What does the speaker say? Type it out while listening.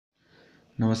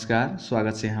नमस्कार,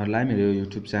 स्वागत छ यहाँहरुलाई मेरो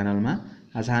YouTube च्यानलमा।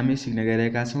 आज हामी सिक्न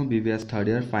गइरहेका छौं BBS थर्ड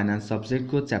इयर फाइनान्स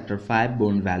सब्जेक्टको च्याप्टर 5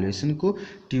 बोन्ड भ्यालुएसन को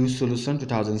ट्यू सोलुसन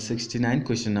 2069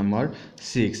 क्वेशन नम्बर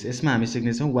 6। यसमा हामी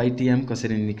सिक्ने छौं YTM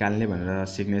कसरी निकाल्ने भनेर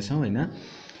सिक्ने छौं हैन।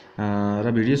 र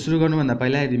भिडियो सुरु गर्नुभन्दा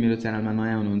पहिला यदि मेरो च्यानलमा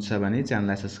नयाँ हुनुहुन्छ भने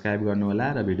च्यानललाई सब्स्क्राइब गर्नु होला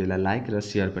र भिडियोलाई लाइक र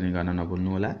शेयर पनि गर्न नभुल्नु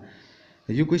होला।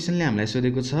 यो क्वेशनले हामीलाई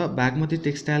सोधेको छ Bagmati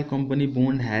textile company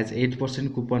bond has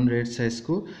 8% coupon rate छ,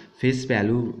 यसको फेस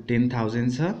भ्यालु 10,000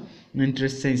 छ,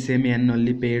 इन्ट्रेस्ट चाहिँ सेमी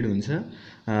एनुअली पेड हुन्छ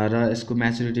र यसको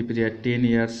म्याच्युरिटी पिरियड 10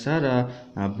 इयर्स छ र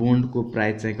बोन्डको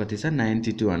प्राइस चाहिँ कति छ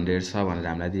 9200 छ भनेर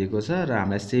हामीलाई दिएको छ र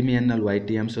हामीलाई सेमी एनुअल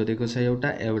YTM सोधेको छ, एउटा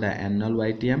एनुअल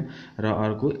YTM र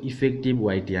अर्को इफेक्टिभ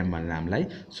YTM भनेर हामीलाई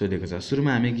सोधेको छ।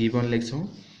 सुरुमा हामी गिवन लेख्छौं।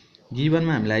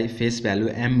 गिवनमा हामीलाई फेस भ्यालु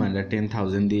M भनेर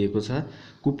 10,000 दिएको छ,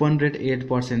 कुपन रेट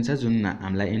 8% छ जुन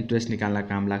हामीलाई इन्ट्रेस्ट निकाल्न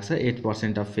काम लाग्छ।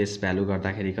 8% अफ फेस भ्यालु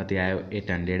गर्दाखेरि कति आयो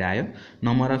 800 आयो।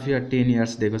 नम्बर अफ इयर 10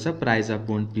 इयर्स दिएको छ। प्राइस अफ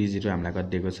बोन्ड P0 हामीलाई कति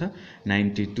दिएको छ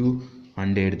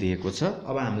 9200 दिएको छ।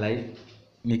 अब हामीलाई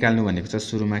निकाल्नु भनेको छ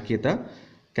सुरुमा के त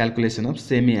calculation of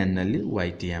semi annually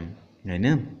YTM हैन।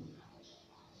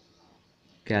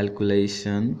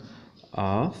 Calculation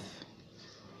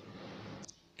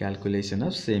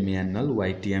of semi annual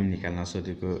YTM निकाल्न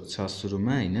सोधेको छ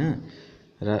सुरुमा हैन।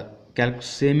 र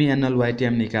सेमी एनुअल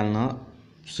YTM निकाल्न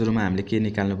सुरुमा हामीले के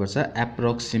निकाल्नु पर्छ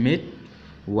एप्रोक्सिमेट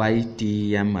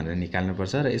YTM भनेर निकाल्नु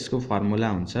पर्छ र यसको फर्मुला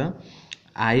हुन्छ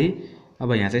I।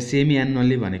 अब यहाँ चाहिँ सेमी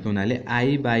एनुअली भनेको हुनाले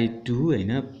I/2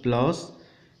 हैन plus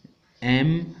M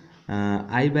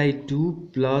I/2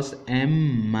 plus M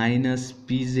minus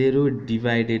P0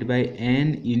 divided by N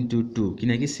into 2,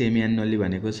 किनकि सेमी एनुअली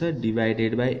भनेको छ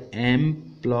divided by M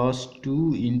plus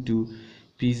 2 into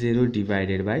P0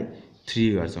 divided by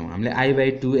 3 गर्छौं। हामीले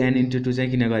I/2 N इन्टु 2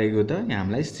 चाहिँ किन गरेको त यहाँ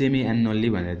हामीलाई सेमी एनुअली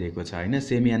भनेर दिएको छ हैन।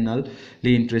 सेमी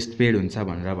एनुअली इन्ट्रेस्ट पेड हुन्छ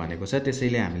भनेर भनेको छ,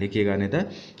 त्यसैले हामीले के गर्ने त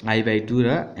I/2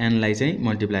 र N लाई चाहिँ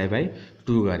मल्टिप्लाई बाइ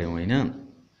 2 गर्यौं हैन।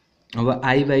 अब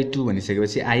I/2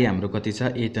 भनिसकेपछि I हाम्रो कति छ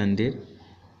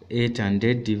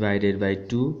 800 डिवाइडेड बाइ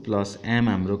 2 प्लस M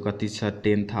हाम्रो कति छ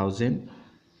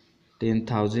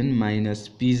 10,000 माइनस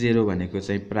P0 भनेको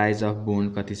चाहिँ प्राइस अफ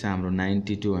बोन्ड कति छ हाम्रो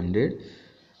 9200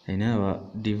 हैन।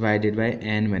 अब डिवाइडेड बाइ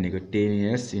N भनेको 10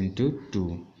 years into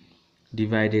 2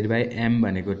 divided by M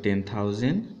भनेको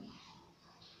 10,000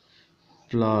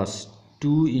 प्लस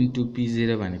 2 इन्टु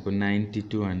P0 भनेको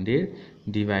 9200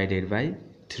 डिवाइडेड बाइ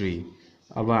 3।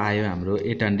 अब आयो हाम्रो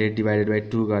 800 डिवाइडेड बाइ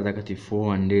 2 गर्दा कति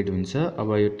 400 हुन्छ।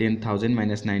 अब यो 10,000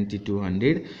 माइनस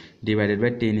 9200 डिवाइडेड बाइ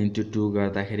 10 इन्टु 2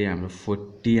 गर्दाखेरि हाम्रो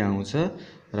 40 आउँछ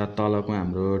र तलको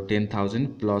हाम्रो 10,000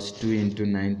 प्लस 2 इन्टु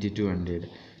 9200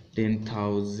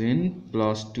 10,000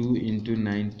 प्लस 2 इन्टु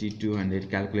 9200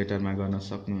 क्याल्कुलेटरमा गर्न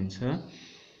सक्नुहुन्छ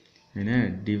हैन।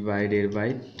 डिवाइडेड बाइ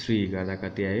 3 गर्दा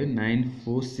कति आयो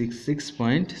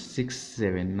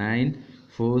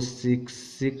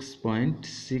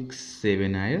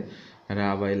 9466.67 आयो र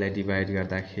अब यसलाई डिवाइड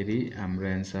गर्दाखेरि हाम्रो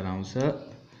आन्सर आउँछ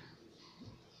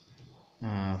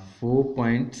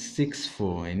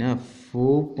 4.64 हैन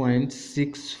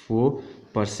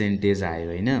 4.64% आयो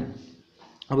हैन।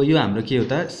 अब यो हाम्रो के हो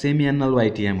त सेमी एनुअल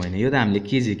YTM हैन, यो त हामीले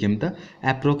के झिक्यौं त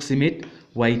एप्रोक्सिमेट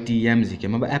YTM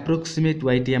झिक्यौं। अब एप्रोक्सिमेट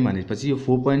YTM भनेपछि यो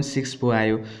 4.64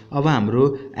 आयो। अब हाम्रो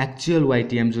एक्चुअल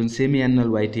YTM जुन सेमी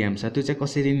एनुअल YTM छ त्यो चाहिँ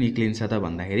कसरी निक्लिन्छ त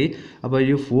भन्दाखेरि अब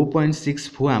यो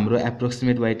 4.64 हाम्रो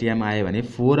एप्रोक्सिमेट YTM आयो भने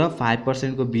 4 र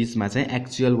 5% को बीचमा चाहिँ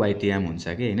एक्चुअल YTM हुन्छ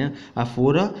के हैन। अब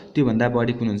 4 र त्यो भन्दा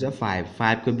बढी कुन हुन्छ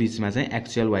 5 को बीचमा चाहिँ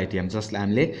एक्चुअल YTM जसलाई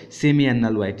हामीले सेमी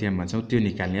एनुअल YTM भन्छौं त्यो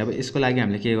निकाल्ने। अब यसको लागि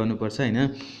हामीले के गर्नुपर्छ हैन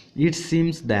इट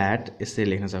सिम्स दैट यसरी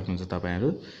लेख्न सक्नुहुन्छ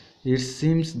तपाईहरु it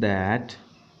seems that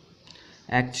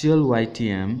actual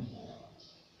YTM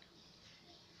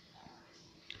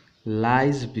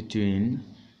lies between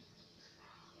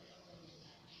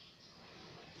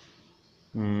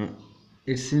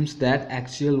it seems that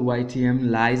actual YTM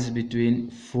lies between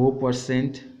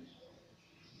 4%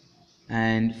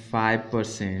 and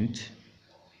 5%।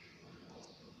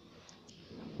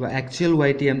 Actual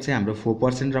YTM चाहिँ हाम्रो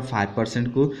 4% र 5%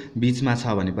 को बीचमा छ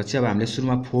भनेपछि अब हामीले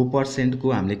सुरुमा 4%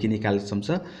 को हामीले के निकाल्छौं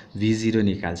छ V0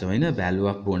 निकाल्छौं हैन भ्यालु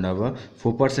अफ बोन्ड। अब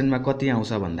 4% मा कति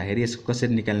आउँछ भन्दाखेरि यसको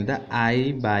कसरी निकाल्ने त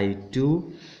I/2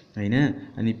 हैन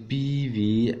अनि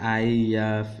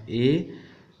PVIFA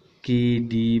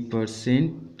KD%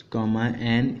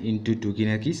 N इन्टु 2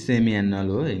 किनकि सेमी एनुअल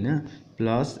हो हैन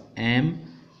plus M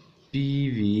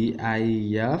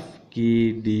PVIF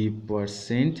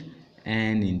KD%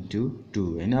 n into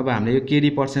 2 हैन। अब हामीले यो केडी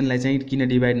पर्सेन्टलाई चाहिँ किन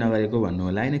डिभाइड नगरेको भन्नु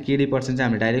होला हैन। केडी पर्सेन्ट चाहिँ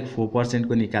हामीले डाइरेक्ट 4%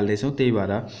 को निकाल्दै छौं, त्यही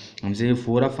भएर हामी चाहिँ यो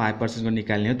 4 र 5% को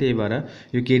निकाल्ने हो। त्यही भएर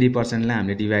यो केडी पर्सेन्टलाई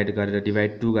हामीले डिभाइड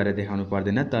 2 गरेर देखाउनु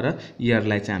पर्दैन, तर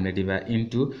इयरलाई चाहिँ हामीले डिभाइड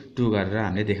इन्टु 2 गरेर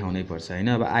हामीले देखाउनै पर्छ हैन।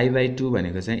 अब I/2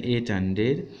 भनेको चाहिँ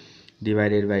 800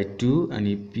 divided by 2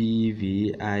 अनि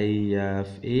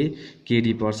PVIFA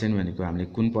केडी पर्सेन्ट भनेको हामीले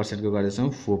कुन पर्सेन्टको गर्दैछौं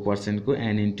 4% को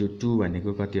n into 2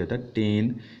 भनेको कति हो त 10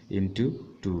 into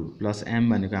 2 प्लस m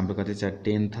भनेको हाम्रो कति छ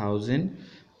 10,000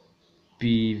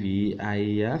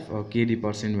 PVIF केडी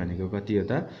पर्सेन्ट भनेको कति हो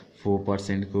त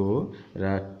 4% को हो र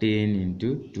 10 into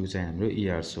 2 चाहिँ हाम्रो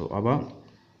इयर्स हो। अब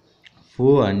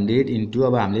 400 into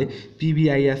अब हामीले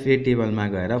PVIFA टेबलमा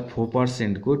गएर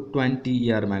 4% को 20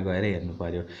 इयरमा गएर हेर्नु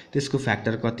पर्यो। त्यसको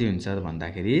फ्याक्टर कति हुन्छ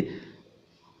भन्दाखेरि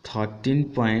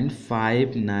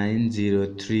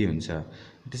 13.5903 हुन्छ।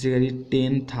 त्यसैगरी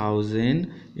 10,000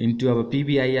 into अब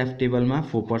PVIF टेबलमा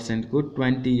 4% को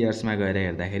 20 इयर्समा गएर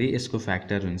हेर्दाखेरि यसको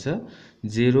फ्याक्टर हुन्छ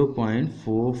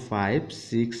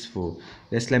 0.4564।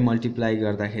 यसलाई मल्टिप्लाई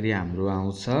गर्दाखेरि हाम्रो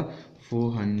आउँछ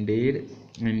 400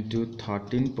 into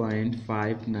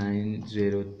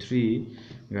 13.5903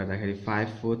 गर्दाखेरि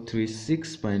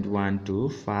 5436.12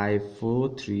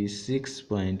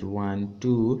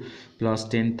 5436.12 plus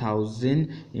 10,000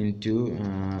 into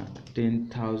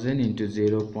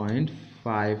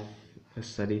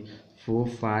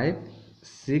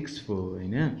 4564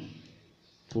 हैन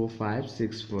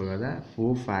 4564 गर्दा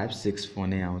 4564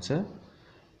 नै आउँछ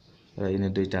र यिनी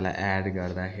दुईटालाई एड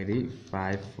गर्दाखेरि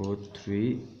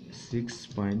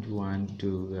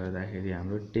 5436.12 गर्दाखेरि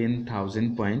हाम्रो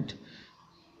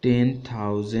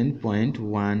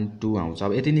 10,000.12 आउँछ।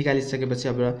 अब यति निकालिसकेपछि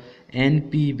अब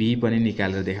एनपीभी पनि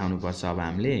निकालेर देखाउनु पर्छ अब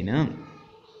हामीले हैन।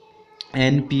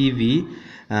 एनपीभी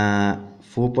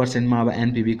 4% मा अब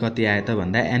एनपीभी कति आयो त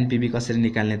भन्दा एनपीभी कसरी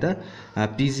निकाल्ने त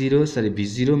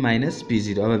V0 माइनस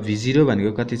P0। अब V0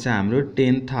 भनेको कति छ हाम्रो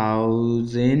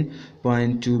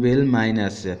 10,000.12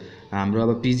 माइनस हाम्रो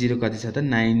अब P0 कति छ त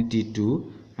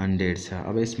 9200 छ।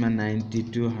 अब यसमा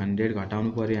 9200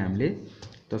 घटाउनु पर्यो हामीले,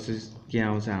 त्यसपछि के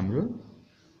आउँछ हाम्रो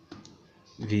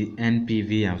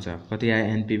एनपीभी आउँछ। कति आयो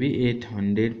एनपीभी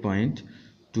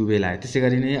 800.12 आयो।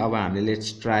 त्यसैगरी नै अब हामीले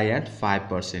लेट्स ट्राई एट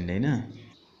 5% हैन।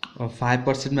 अब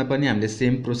 5% मा पनि हामीले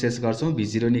सेम प्रोसेस गर्छौं।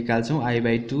 V0 निकाल्छौं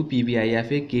I/2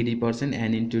 PVIFA KD percent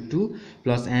n into 2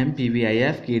 plus m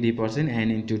PVIF KD percent n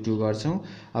into 2 गर्छौं।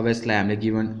 अब यसलाई हामीले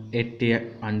गिवन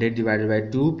 800 डिवाइडेड बाइ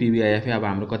 2 PVIFA अब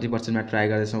हाम्रो कति पर्सेन्टमा ट्राई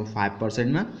गर्दैछौं 5%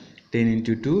 मा 10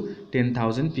 into 2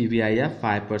 10,000 PVIF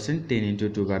 5% 10 into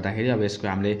 2 गर्दाखेरि अब यसको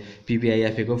हामीले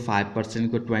PVIFA को 5%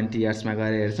 को 20 इयर्समा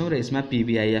गएर हेर्छौं र यसमा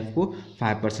PVIF को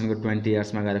 5% को 20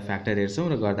 इयर्समा गएर फ्याक्टर हेर्छौं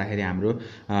र गर्दाखेरि हाम्रो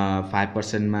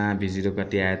 5% मा V0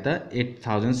 कति आयो त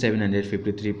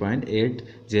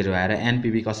 8753.80 आएर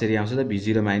एनपीभी कसरी आउँछ त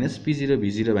V0 माइनस P0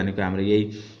 V0 भनेको हाम्रो यही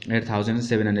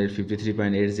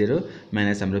 8753.80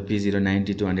 माइनस हाम्रो P0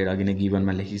 9200 अघि नै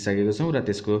गिवनमा लेखिसकेको छौं र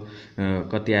त्यसको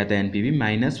कति आयो त एनपीभी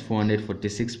माइनस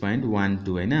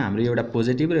 446.12 हैन। हाम्रो एउटा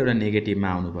पोजिटिभ र एउटा नेगेटिभमा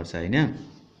आउनु पर्छ हैन।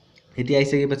 यति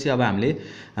आइसकेपछि अब हामीले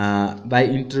बाइ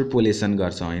इन्टरपोलेसन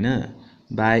गर्छौं हैन।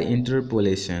 बाइ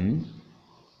इन्टरपोलेसन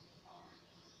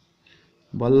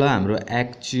बल्ल हाम्रो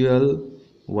एक्चुअल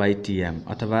YTM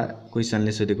अथवा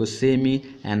क्वेशनले सोधेको सेमी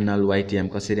एनुअल YTM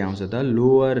कसरी आउँछ त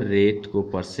लोअर रेट को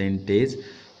percentage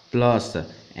plus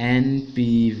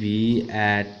एनपीभी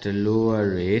at lower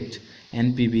rate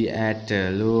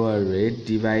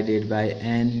divided by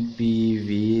NPV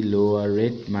lower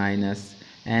rate minus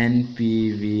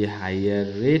NPV higher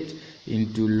rate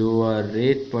into lower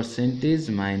rate percentage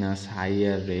minus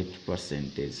higher rate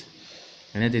percentage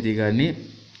हैन। त्यति गर्ने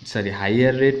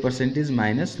higher rate percentage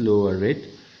minus lower rate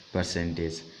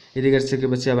percentage. यति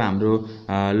गरिसकेपछि अब हाम्रो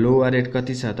lower rate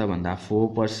कति छ त भन्दा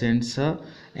 4% छ।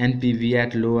 एनपीभी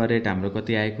एट लोअर रेट हाम्रो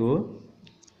कति आएको हो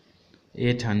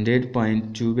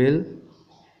 800.12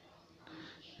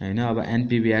 हैन। अब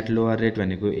एनपीभी एट लोअर रेट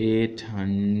भनेको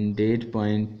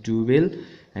 800.12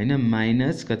 हैन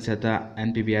माइनस कति छ त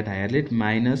एनपीभी एट हायर रेट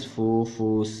माइनस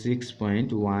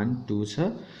 446.12 छ।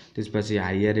 त्यसपछि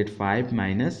हायर रेट 5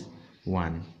 माइनस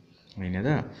 1 हैन त।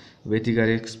 यति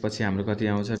गरेपछि हाम्रो कति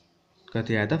आउँछ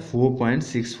कति आयो त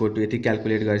 4.642। यति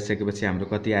क्याल्कुलेट गरिसकेपछि हाम्रो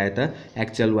कति आयो त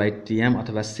एक्चुअल YTM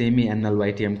अथवा सेमी एनुअल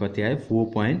YTM कति आयो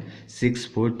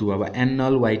 4.642। अब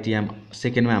एनुअल YTM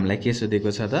सेकेन्डमा हामीलाई के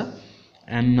सोधेको छ त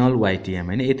एनुअल YTM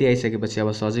हैन। यति आइसकेपछि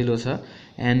अब सजिलो छ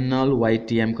एनुअल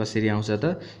YTM कसरी आउँछ त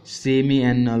सेमी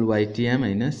एनुअल YTM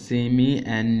हैन semi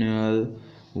annual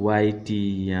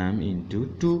YTM into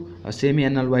 2 semi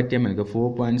annual YTM भनेको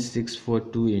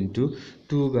 4.642 into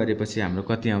 2 गरेपछि हाम्रो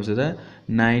कति आउँछ त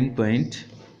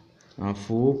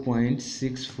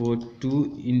 4.642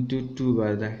 इन्टु 2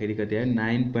 गर्दाखेरि कति आयो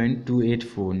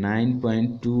 9.284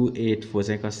 9.284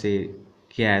 चाहिँ कसै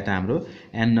के आयो त हाम्रो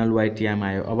एनुअल YTM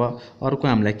आयो। अब अर्को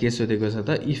हामीलाई के सोधेको छ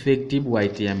त इफेक्टिभ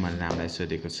YTM भनेर हामीलाई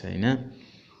सोधेको छ हैन।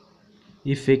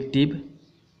 इफेक्टिभ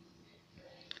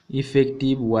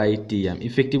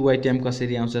YTM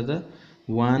कसरी आउँछ त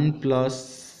 1 प्लस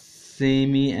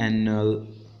सेमी एनुअल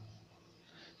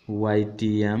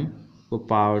YTM को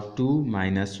power 2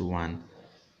 minus 1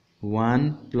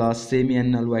 plus semi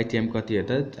annual YTM कति हो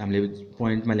त हामीले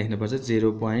पोइन्टमा लेख्नुपर्छ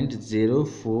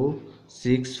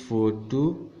 0.04642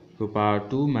 को पावर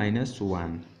 2 माइनस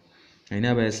 1 हैन।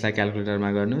 अब यसलाई क्याल्कुलेटरमा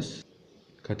गर्नुस्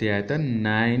कति आयो त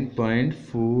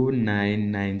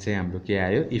 9.499 चाहिँ हाम्रो के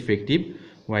आयो इफेक्टिभ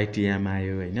YTM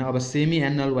आयो हैन। अब सेमी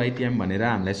एनुअल YTM भनेर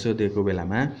हामीलाई सोधेको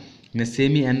बेलामा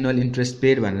सेमी एनुअल इन्ट्रेस्ट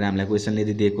पेड भनेर हामीलाई क्वेशनले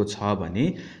यदि दिएको छ भने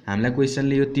हामीलाई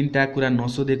क्वेशनले यो तीनटा कुरा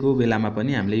नसोधेको बेलामा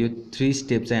पनि हामीले यो 3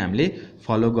 स्टेप चाहिँ हामीले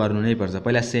फलो गर्नु नै पर्छ।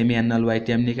 पहिला सेमी एनुअल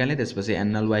YTM निकाल्ने, त्यसपछि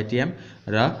एनुअल YTM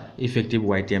र इफेक्टिभ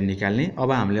YTM निकाल्ने।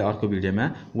 अब हामीले अर्को भिडियोमा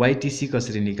YTC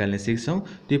कसरी निकाल्ने सिक्छौं।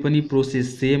 त्यो पनि प्रोसेस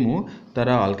सेम हो तर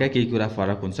हल्का केही कुरा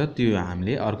फरक हुन्छ, त्यो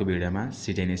हामीले अर्को भिडियोमा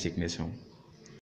सिधै नै सिक्ने छौं।